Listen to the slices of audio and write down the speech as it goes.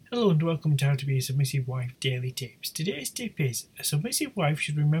Hello and welcome to How to Be a Submissive Wife Daily Tips. Today's tip is, a submissive wife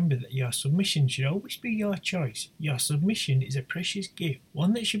should remember that your submission should always be your choice. Your submission is a precious gift,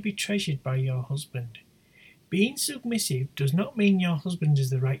 one that should be treasured by your husband. Being submissive does not mean your husband has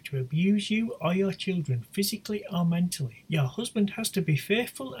the right to abuse you or your children physically or mentally. Your husband has to be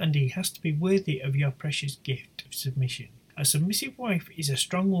faithful and he has to be worthy of your precious gift of submission. A submissive wife is a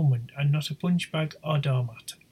strong woman and not a punchbag or doormat.